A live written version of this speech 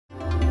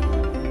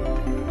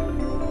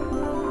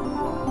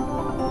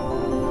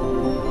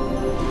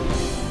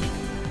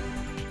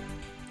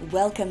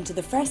Welcome to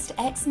the first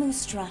Xmo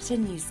Strata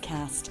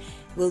newscast.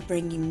 We'll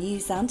bring you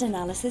news and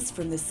analysis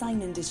from the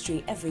sign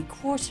industry every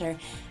quarter,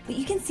 but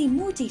you can see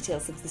more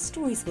details of the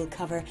stories we'll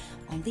cover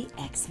on the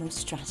Xmo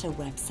Strata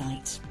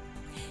website.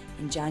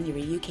 In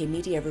January, UK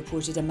media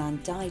reported a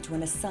man died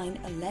when a sign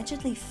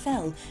allegedly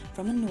fell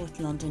from a North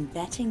London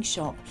betting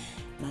shop.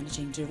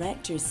 Managing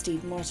Director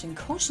Steve Martin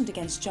cautioned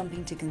against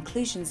jumping to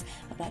conclusions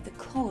about the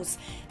cause,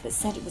 but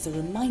said it was a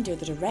reminder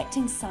that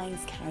erecting signs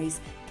carries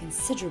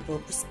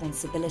considerable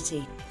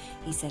responsibility.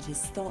 He said his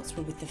thoughts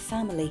were with the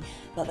family,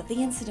 but that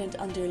the incident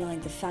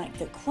underlined the fact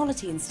that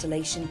quality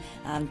installation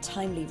and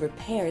timely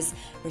repairs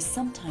were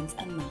sometimes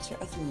a matter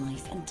of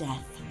life and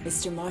death.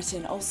 Mr.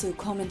 Martin also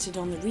commented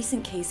on the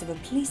recent case of a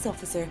police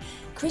officer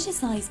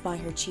criticised by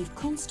her chief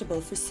constable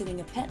for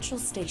suing a petrol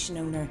station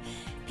owner.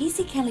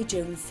 PC Kelly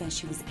Jones says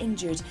she was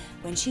injured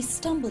when she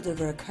stumbled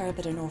over a curb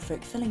at a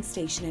Norfolk filling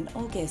station in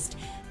August,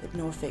 but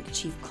Norfolk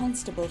Chief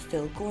Constable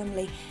Phil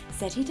Gormley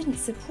said he didn't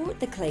support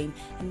the claim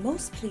and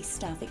most police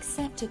staff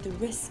accepted the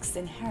risks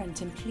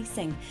inherent in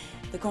policing.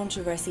 The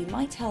controversy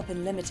might help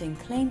in limiting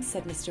claims,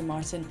 said Mr.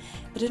 Martin,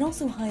 but it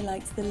also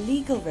highlights the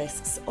legal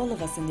risks all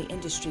of us in the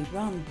industry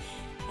run.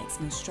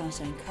 Xmo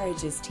Strata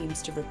encourages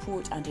teams to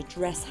report and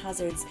address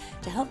hazards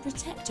to help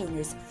protect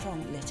owners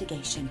from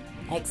litigation.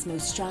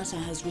 Xmo Strata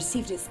has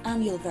received its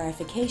annual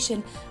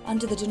verification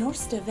under the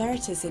Denorsta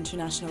Veritas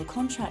International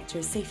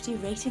Contractor Safety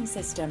Rating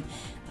System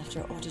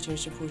after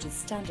auditors reported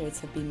standards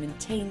have been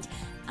maintained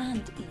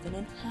and even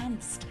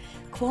enhanced.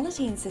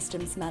 Quality and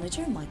Systems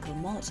Manager Michael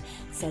Mott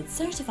said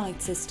certified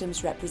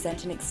systems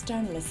represent an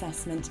external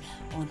assessment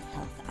on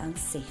health and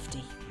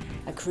safety.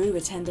 A crew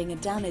attending a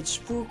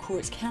damaged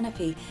forecourt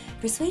canopy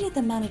persuaded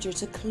the manager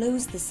to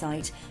close the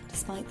site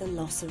despite the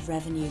loss of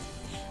revenue.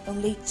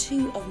 Only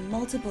 2 of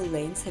multiple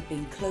lanes had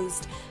been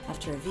closed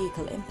after a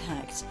vehicle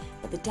impact,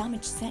 but the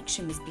damaged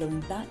section was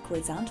blowing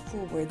backwards and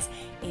forwards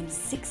in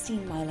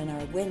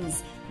 16-mile-an-hour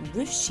winds and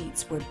roof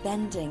sheets were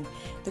bending.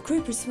 The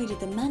crew persuaded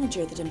the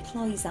manager that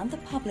employees and the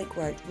public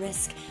were at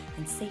risk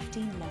and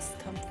safety must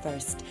come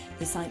first.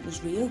 The site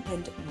was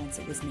reopened once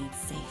it was made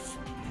safe.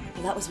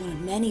 Well, that was one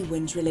of many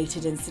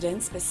wind-related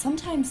incidents, but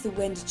sometimes the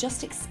wind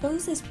just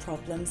exposes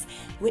problems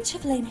which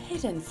have lain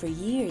hidden for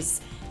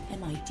years.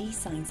 MID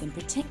signs in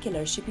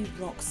particular should be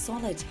rock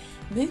solid.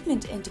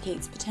 Movement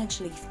indicates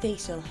potentially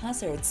fatal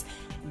hazards.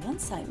 One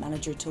site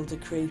manager told a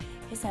crew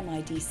his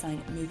MID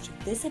sign moved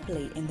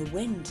visibly in the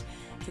wind.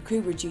 The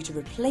crew were due to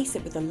replace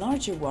it with a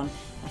larger one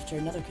after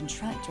another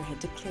contractor had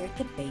declared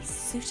the base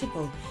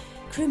suitable.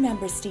 Crew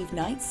member Steve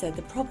Knight said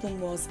the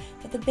problem was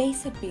that the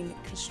base had been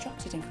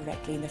constructed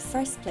incorrectly in the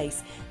first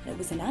place and it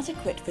was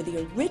inadequate for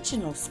the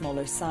original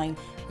smaller sign,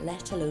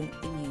 let alone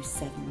the new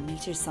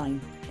 7-metre sign.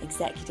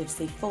 Executives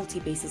say faulty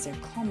bases are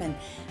common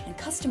and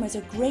customers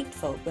are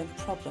grateful when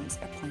problems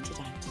are pointed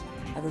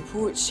out. A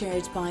report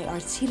shared by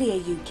Artelia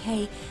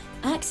UK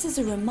acts as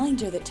a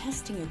reminder that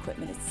testing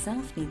equipment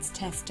itself needs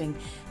testing,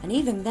 and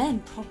even then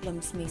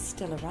problems may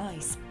still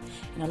arise.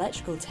 An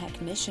electrical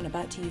technician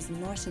about to use a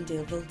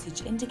Martindale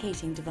voltage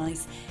indicating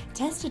device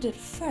tested it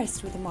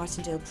first with a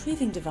Martindale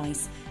proving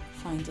device,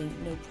 finding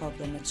no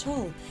problem at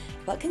all.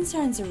 But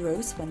concerns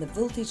arose when the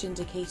voltage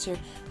indicator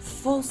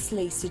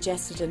falsely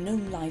suggested a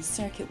known live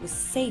circuit was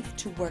safe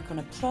to work on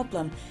a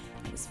problem.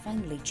 It was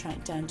finally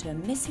tracked down to a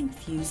missing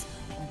fuse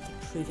on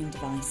the proving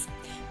device.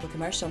 Well,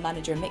 commercial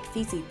manager Mick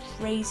Feasey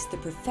praised the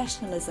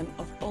professionalism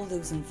of all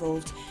those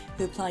involved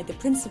who applied the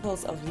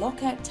principles of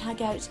lockout,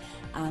 tagout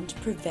and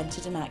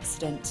prevented an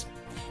accident.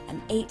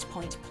 An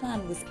 8-point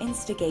plan was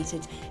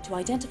instigated to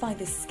identify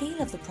the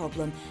scale of the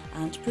problem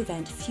and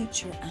prevent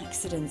future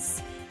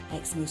accidents.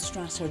 Xmo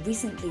Strata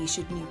recently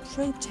issued new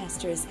probe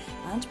testers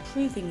and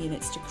proving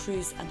units to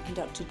crews and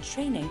conducted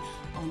training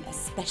on a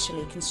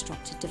specially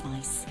constructed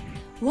device.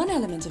 One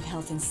element of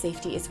health and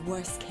safety is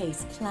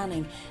worst-case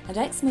planning, and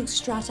Xmo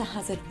Strata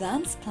has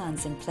advanced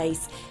plans in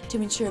place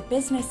to ensure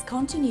business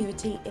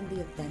continuity in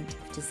the event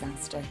of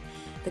disaster.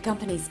 The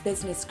company's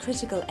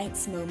business-critical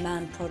Xmo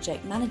Man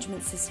project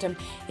management system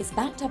is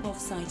backed up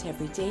off-site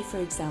every day, for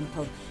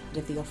example, and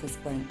if the office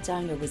burnt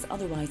down or was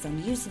otherwise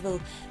unusable,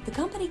 the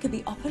company could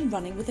be up and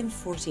running within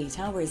 48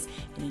 hours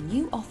in a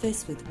new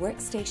office with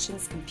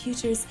workstations,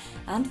 computers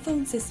and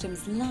phone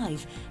systems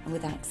live and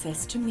with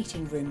access to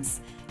meeting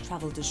rooms.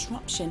 Travel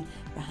disruption,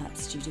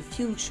 perhaps due to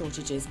fuel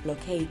shortages,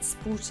 blockades,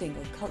 sporting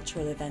or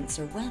cultural events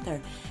or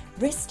weather,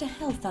 risks to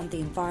health and the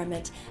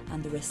environment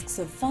and the risks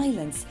of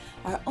violence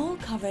are all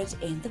covered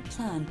in the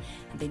plan,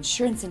 and the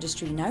insurance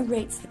industry now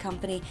rates the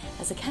company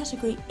as a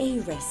Category A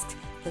risk,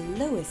 the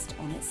lowest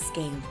on its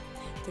scale.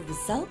 The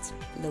result?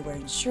 Lower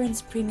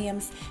insurance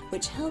premiums,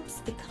 which helps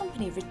the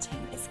company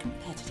retain its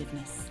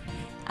competitiveness.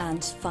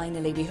 And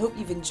finally, we hope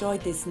you've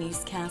enjoyed this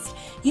newscast.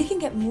 You can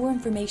get more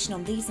information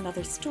on these and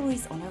other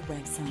stories on our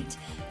website.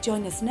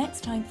 Join us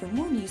next time for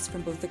more news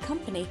from both the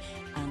company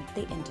and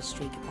the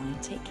industry. Goodbye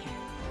and take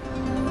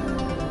care.